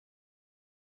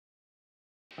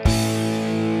Hey,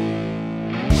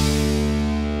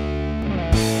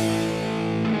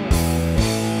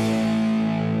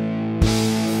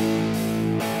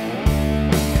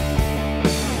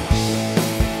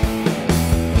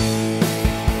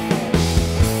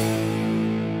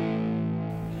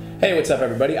 what's up,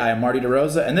 everybody? I am Marty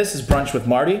Derosa, and this is Brunch with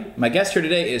Marty. My guest here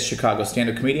today is Chicago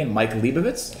stand-up comedian Mike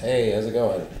Lebovitz. Hey, how's it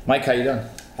going? Mike, how you doing?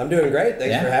 I'm doing great.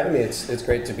 Thanks for having me. It's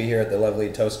great to be here at the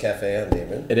lovely Toast Cafe on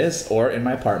Damon. It is, or in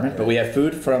my apartment, but we have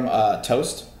food from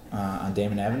Toast on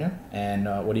Damon Avenue. And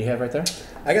what do you have right there?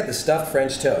 I got the stuffed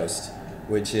French toast,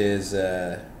 which is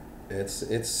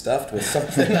it's stuffed with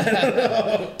something. I don't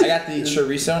know. I got the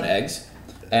chorizo and eggs,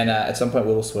 and at some point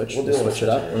we will switch. We'll switch it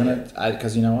up. We're gonna,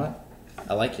 because you know what?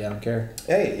 I like you. I don't care.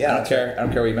 Hey, yeah. I don't care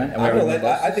where you've been. And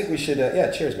I think we should.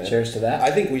 Cheers, man. Cheers to that.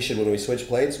 I think we should, when we switch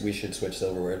plates, we should switch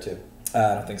silverware too.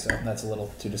 I don't think so. That's a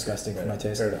little too disgusting for my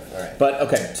taste. Fair enough. All right. But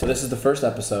okay, so this is the first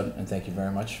episode, and thank you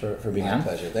very much for being on. My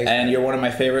pleasure. Thanks. And you're one of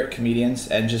my favorite comedians,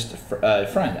 and just a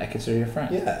friend. I consider you a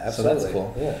friend. Yeah, absolutely. So that's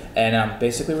cool. Yeah. And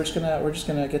basically, we're just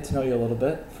gonna get to know you a little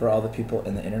bit for all the people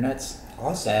in the internets.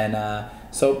 Awesome. And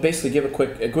so basically, give a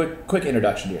quick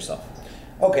introduction to yourself.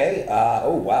 Okay.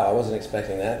 Oh wow, I wasn't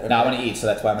expecting that. Okay. Now I want to eat, so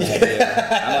that's why I'm gonna do.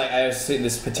 I was seeing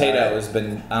this potato has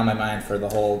been on my mind for the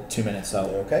whole 2 minutes. So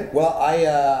okay. Well,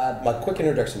 my quick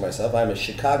introduction to myself. I'm a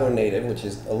Chicago native, which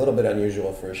is a little bit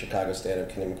unusual for a Chicago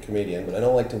stand-up comedian, but I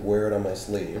don't like to wear it on my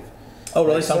sleeve. Oh,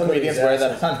 really? Some comedians wear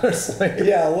that on their sleeve?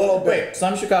 Yeah, a little bit. Wait,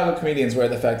 some Chicago comedians wear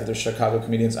the fact that there's Chicago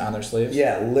comedians on their sleeves?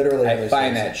 Yeah, literally. I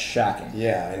find that shocking.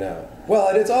 Yeah, I know. Well,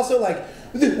 and it's also like,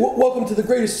 welcome to the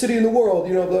greatest city in the world.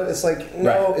 You know, it's like,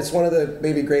 no, It's one of the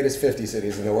maybe greatest 50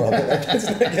 cities in the world. Let's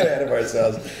not get ahead of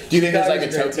ourselves. Do you think there's like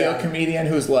a Tokyo comedian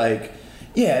who's like,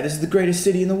 yeah, this is the greatest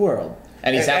city in the world?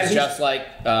 And he sounds just like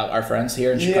our friends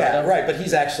here in Chicago? Yeah, right, but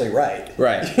he's actually right.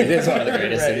 Right. It is one of the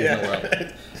greatest cities in the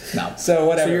world. No. So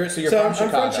whatever. So you're from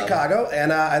Chicago. I'm from Chicago,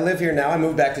 and I live here now. I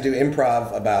moved back to do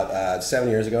improv about 7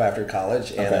 years ago after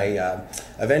college, and I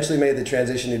eventually made the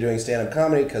transition to doing stand-up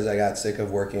comedy because I got sick of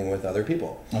working with other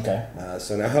people. Okay.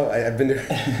 So now I've been doing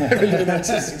that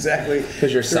just exactly.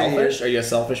 Because you're selfish? Years. Are you a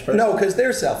selfish person? No, because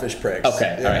they're selfish pricks.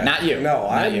 Okay, all right. Not you. No,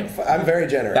 I'm very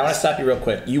generous. I want to stop you real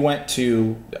quick. You went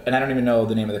to, and I don't even know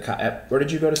the name of the where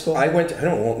did you go to school? I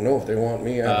don't know if they want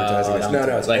me advertising this.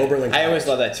 No, it's like Oberlin College. I always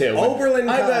love that too. Oberlin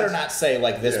College. I better not say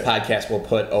like this podcast will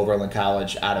put Oberlin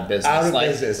College out of business. Out of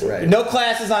business, right. No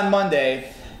classes on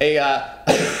Monday.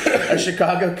 A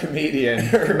Chicago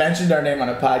comedian mentioned our name on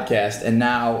a podcast, and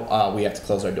now we have to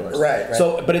close our doors. Right.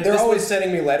 So, but they're always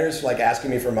sending me letters like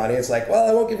asking me for money. It's like, well,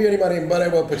 I won't give you any money, but I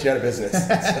will put you out of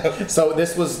business. So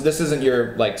this isn't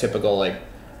your like typical like.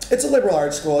 It's a liberal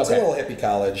arts school. It's a little hippie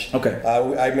college. Okay.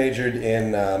 I majored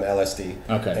in LSD.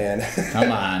 Okay. And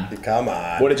come on. Come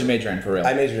on. What did you major in for real?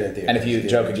 I majored in theater. And if you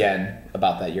joke again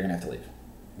about that, you're gonna have to leave.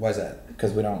 Why is that?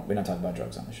 Because we don't talk about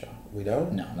drugs on the show. We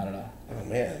don't? No, not at all. Oh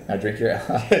man. Now drink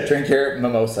your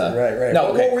mimosa. Right. No,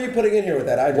 okay. What were you putting in here with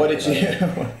that eye drop? What did you?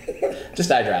 Just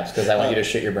eye drops, because I want you to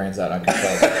shit your brains out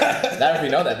uncontrolled. I don't know if you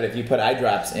know that, but if you put eye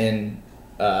drops in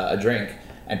a drink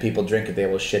and people drink it, they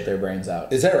will shit their brains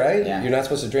out. Is that right? Yeah. You're not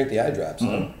supposed to drink the eye drops.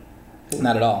 Mm-hmm. No?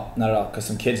 Not at all. Because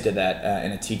some kids did that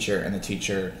and the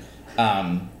teacher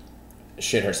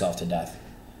shit herself to death.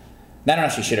 I don't know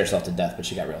if she shit herself to death, but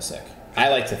she got real sick. I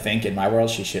like to think in my world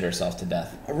she shit herself to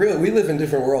death. Really? We live in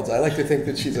different worlds. I like to think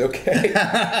that she's okay.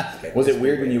 Was it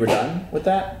weird when you were done with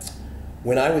that?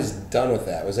 When I was done with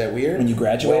that, was that weird? When you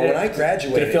graduated? Well, when I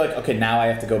graduated... Did it feel like, okay, now I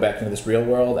have to go back into this real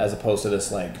world as opposed to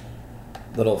this, like,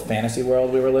 little fantasy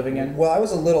world we were living in? Well, I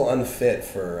was a little unfit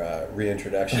for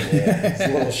reintroduction. Yeah, it's a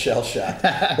little shell-shocked.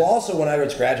 Well, also, when I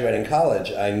was graduating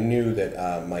college, I knew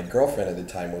that my girlfriend at the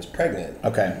time was pregnant.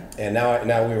 Okay. And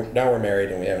now we're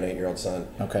married and we have an 8-year-old son.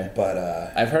 Okay. But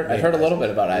I've heard a little bit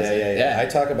about Isaac. Yeah. I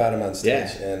talk about him on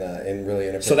stage in really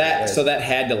inappropriate ways. So that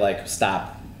had to like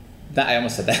stop. I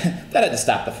almost said that. That had to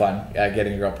stop the fun,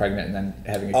 getting a girl pregnant and then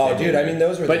having a kid. Oh, dude, I mean,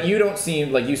 those were... But you don't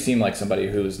seem like... You seem like somebody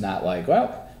who's not like,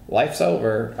 well... Life's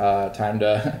over. Time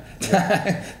to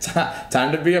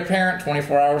be a parent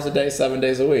 24 hours a day, 7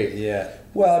 days a week. Yeah.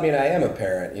 Well, I mean, I am a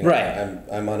parent. You know, right.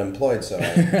 I'm unemployed, so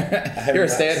you're a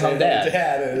stay-at-home dad.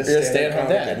 You're a stay-at-home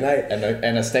dad at night,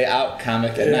 and a stay-out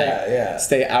comic at night. Yeah.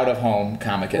 Stay out of home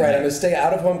comic at night. Right. I'm a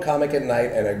stay-out-of-home comic at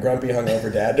night and a grumpy,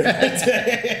 hungover dad during the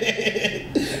day.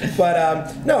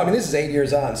 But no, I mean, this is 8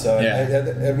 years on, so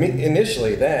I mean,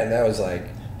 initially then that was like.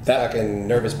 fucking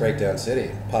nervous breakdown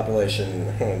city. Population,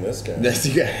 this guy. This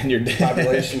you got, and your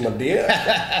Population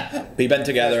Medea. We've been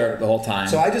together the whole time.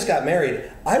 So I just got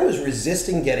married. I was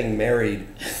resisting getting married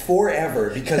forever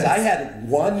because I had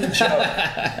one joke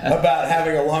about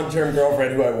having a long-term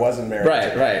girlfriend who I wasn't married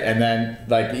to. Right. And then,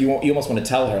 like, you almost want to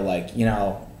tell her, like, you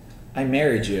know, I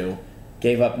married you,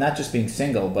 gave up not just being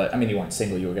single, but, I mean, you weren't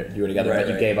single, you were together, but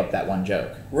you gave up that one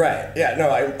joke. Right. Yeah,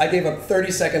 no, I gave up 30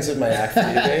 seconds of my act for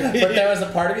you, Dave. But there was a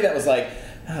part of me that was like,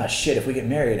 ah, shit, if we get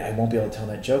married, I won't be able to tell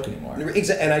that joke anymore.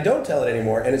 And I don't tell it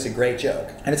anymore, and it's a great joke.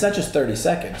 And it's not just 30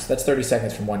 seconds. That's 30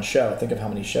 seconds from one show. Think of how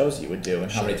many shows you would do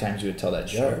and how many times you would tell that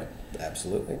joke. Sure.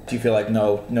 Absolutely. Do you feel like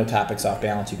no topics off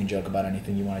balance? You can joke about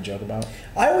anything you want to joke about?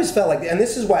 I always felt like, and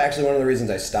this is why actually one of the reasons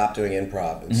I stopped doing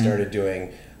improv and started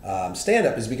doing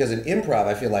stand-up is because in improv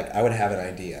I feel like I would have an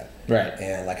idea. Right.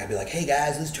 And like I'd be like, hey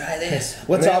guys, let's try this.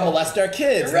 Let's all molest our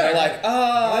kids. Right. And they're like,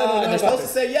 oh, and they're supposed to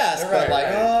say yes, but like,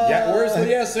 oh. Yeah, where's the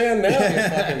yes and now, you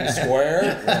fucking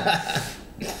square?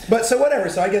 But so whatever,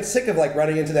 so I get sick of like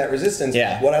running into that resistance.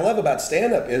 Yeah. What I love about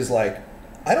stand-up is like,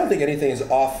 I don't think anything is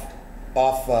off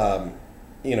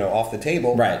the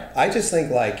table. Right. I just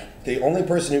think like the only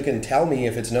person who can tell me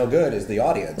if it's no good is the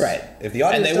audience. Right. If the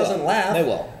audience doesn't laugh, they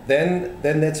will. Then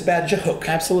it's a bad joke.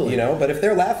 Absolutely. You know, but if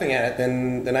they're laughing at it,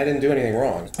 then I didn't do anything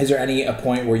wrong. Is there a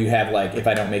point where you have like, if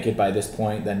I don't make it by this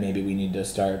point, then maybe we need to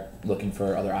start looking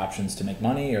for other options to make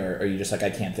money, or are you just like, I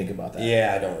can't think about that?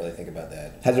 Yeah, I don't really think about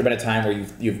that. Has there been a time where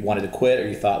you've wanted to quit, or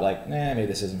you thought like, nah, maybe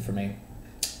this isn't for me?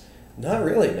 Not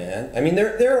really, man. I mean,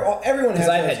 everyone has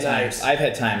those nights. I've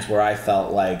had times where I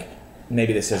felt like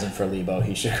maybe this isn't for Lebo.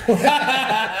 He should.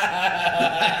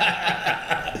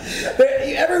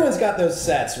 Everyone's got those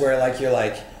sets where like you're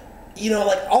like, you know,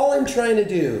 like all I'm trying to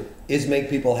do is make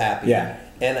people happy. Yeah.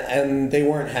 And they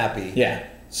weren't happy. Yeah.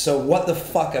 So what the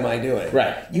fuck am I doing?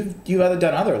 Right. You've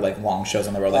done other like long shows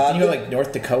on the road. Like, didn't you go like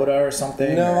North Dakota or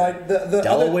something? No, the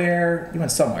Delaware. You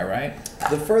went somewhere, right?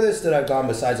 The furthest that I've gone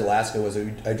besides Alaska was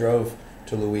I drove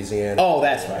to Louisiana. Oh,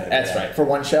 that's right. That's right. For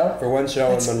one show? For one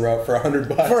show in Monroe for $100.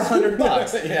 For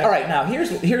 $100. Yeah. All right. Now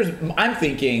here's I'm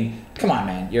thinking. Come on,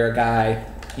 man. You're a guy.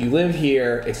 You live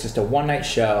here. It's just a one-night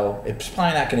show. It's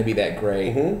probably not going to be that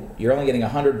great. Mm-hmm. You're only getting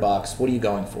 $100. What are you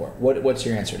going for? What's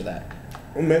your answer to that?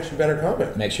 It makes you better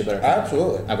comic. Makes you better comic.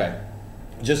 Absolutely. Okay.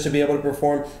 Just to be able to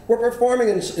perform. We're performing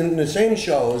in the same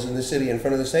shows in the city in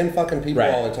front of the same fucking people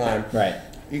all the time. Right.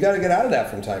 You got to get out of that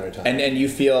from time to time. And you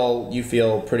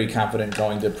feel pretty confident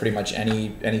going to pretty much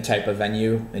any type of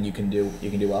venue, and you can do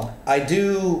well. I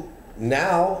do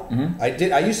now. Mm-hmm.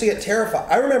 I used to get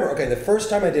terrified. I remember. Okay, the first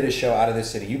time I did a show out of the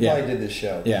city. You probably did this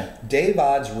show. Yeah. Dave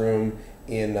Odd's room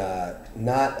in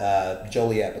not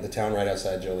Joliet, but the town right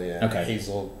outside Joliet. Okay.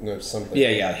 Hazel something.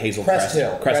 Yeah. Hazel Crest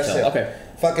Hill. Okay.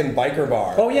 Fucking biker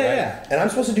bar. Oh yeah. And I'm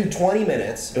supposed to do 20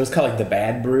 minutes. It was called like the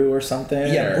Bad Brew or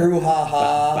something. Yeah, Brew Ha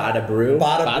Ha. Bada Brew.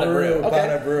 Bada Brew. Okay.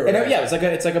 Bada Brew. And yeah, it's like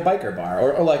a biker bar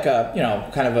or like a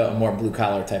kind of a more blue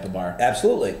collar type of bar.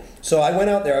 Absolutely. So I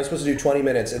went out there. I was supposed to do 20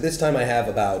 minutes. At this time, I have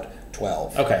about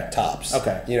 12. Okay. Tops.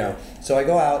 Okay. So I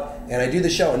go out and I do the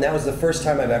show, and that was the first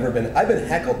time I've been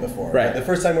heckled before. Right. The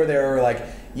first time where they were like,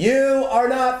 "You are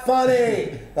not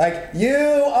funny. Like you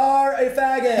are a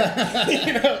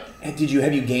faggot."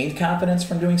 Have you gained confidence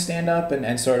from doing stand up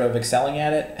and sort of excelling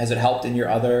at it? Has it helped in your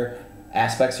other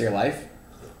aspects of your life?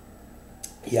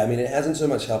 Yeah, I mean, it hasn't so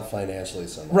much helped financially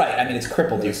so much. Right. I mean, it's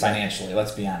crippled you financially.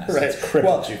 Let's be honest. Right. It's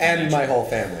crippled you financially. And my whole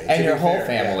family. And your whole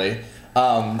family.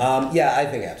 Yeah, I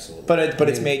think absolutely. But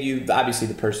it's made you obviously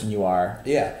the person you are.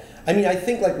 Yeah, I mean, I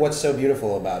think like what's so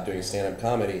beautiful about doing stand-up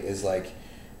comedy is like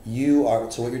you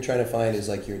are. So what you're trying to find is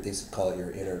like they call it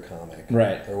your inner comic,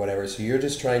 right, or whatever. So you're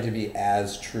just trying to be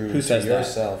as true to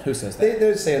yourself. That? Who says that?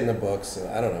 They say it in the books. So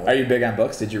I don't know. Are you big on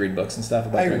books? Did you read books and stuff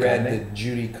about? I read the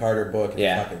Judy Carter book.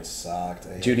 It fucking sucked.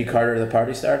 Judy Carter, the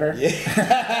Party Starter.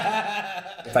 Yeah.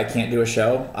 If I can't do a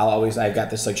show, I've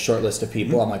got this like short list of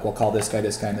people. I'm like, we'll call this guy,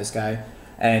 this guy, and this guy.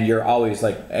 And you're always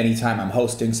like, anytime I'm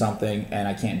hosting something and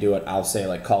I can't do it, I'll say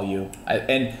like, call you.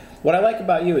 And what I like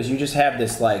about you is you just have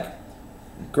this like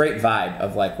great vibe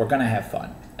of like, we're gonna have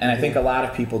fun. And I think a lot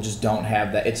of people just don't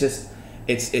have that. It's just,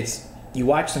 it's you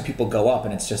watch some people go up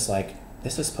and it's just like,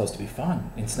 this is supposed to be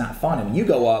fun. It's not fun. And you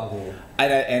go up,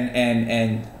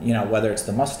 and whether it's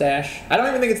the mustache, I don't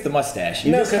even think it's the mustache.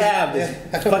 You just have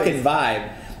this fucking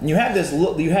vibe. And you have this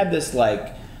look. You have this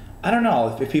like. I don't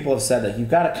know if people have said that you've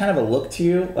got a kind of a look to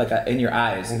you, like in your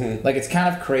eyes, like it's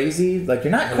kind of crazy. Like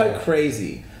you're not quite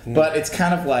crazy, but it's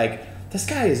kind of like this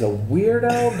guy is a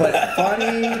weirdo, but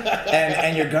funny,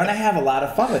 and you're gonna have a lot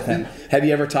of fun with him. Have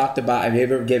you ever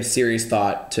give serious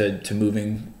thought to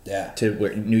moving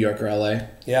to New York or LA?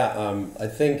 Yeah, I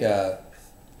think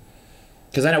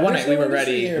Because I know one night we were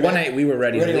ready. One night we were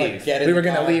ready to leave. We were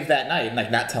going to leave that night and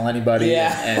like not tell anybody.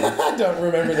 Yeah, and I don't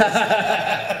remember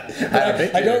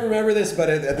this. I don't remember this, but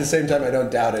at the same time, I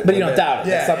don't doubt it. But you don't doubt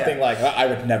it. Yeah, it's something like I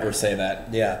would never say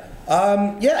that. Yeah.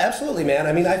 Yeah, absolutely, man.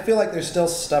 I mean, I feel like there's still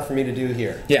stuff for me to do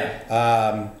here.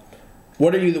 Yeah.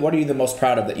 What are you the most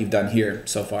proud of that you've done here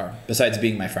so far, besides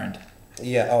being my friend?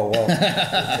 Yeah. Oh well.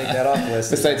 Take that off the list.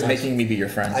 Besides making me be your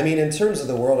friend. I mean, in terms of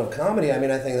the world of comedy, I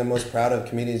mean, I think the most proud of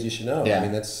comedians you should know. Yeah. I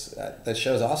mean, that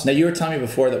show's awesome. Now you were telling me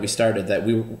before that we started that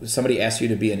somebody asked you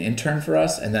to be an intern for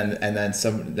us, and then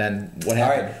what happened? All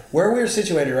right. Where we're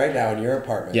situated right now in your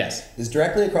apartment. Yes. Is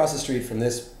directly across the street from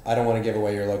this. I don't want to give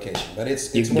away your location, but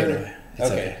it's you can give it away.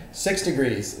 It's okay. 6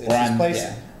 degrees. It's this place.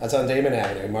 Yeah. That's on Damon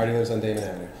Avenue. Marty lives on Damon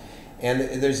Avenue.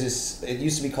 And there's this, it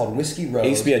used to be called Whiskey Road. It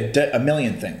used to be a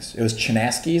million things. It was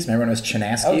Chinaski's. Remember when it was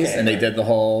Chinaski's? Okay, and they did the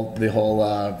whole is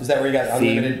that where you got theme.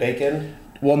 unlimited bacon?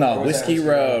 Well, no. Whiskey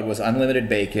Road was unlimited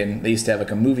bacon. They used to have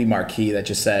like a movie marquee that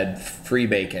just said free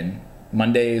bacon.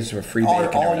 Mondays were free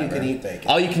bacon. All you can eat bacon.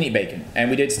 All you can eat bacon.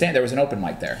 And we did there was an open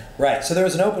mic there. Right. So there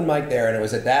was an open mic there, and it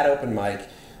was at that open mic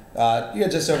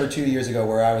just over 2 years ago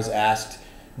where I was asked.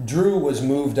 Drew was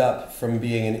moved up from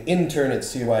being an intern at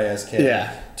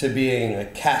CYSK to being a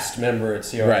cast member at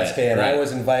CYSK, and I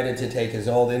was invited to take his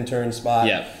old intern spot.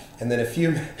 Yeah. And then a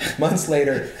few months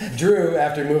later, Drew,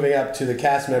 after moving up to the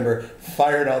cast member,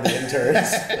 fired all the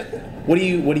interns. What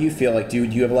do you feel like? Do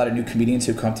you have a lot of new comedians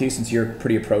who come to you since you're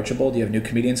pretty approachable? Do you have new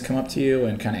comedians come up to you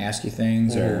and kind of ask you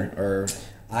things, or?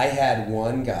 I had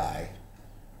one guy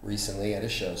recently at a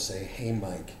show say, "Hey,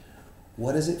 Mike,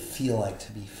 what does it feel like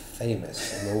to be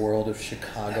famous in the world of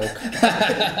Chicago?"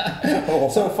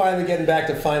 So finally getting back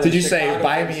to finally. Did you Chicago say,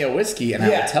 buy me a whiskey and I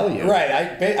will tell you?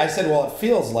 Right. I said, well, it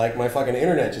feels like my fucking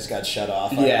internet just got shut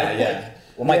off. Yeah.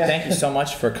 Well, Mike, thank you so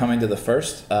much for coming to the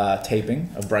first taping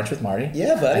of Brunch with Marty.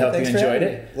 Yeah, buddy. I hope Thanks you enjoyed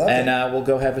it. Loved it. And we'll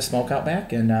go have a smoke out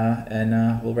back and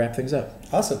we'll wrap things up.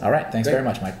 Awesome. All right. Thanks very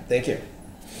much, Mike. Thank you.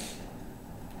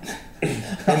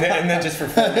 and then just for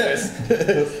fun, give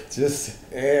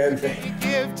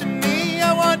to me,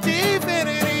 I want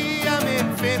infinity.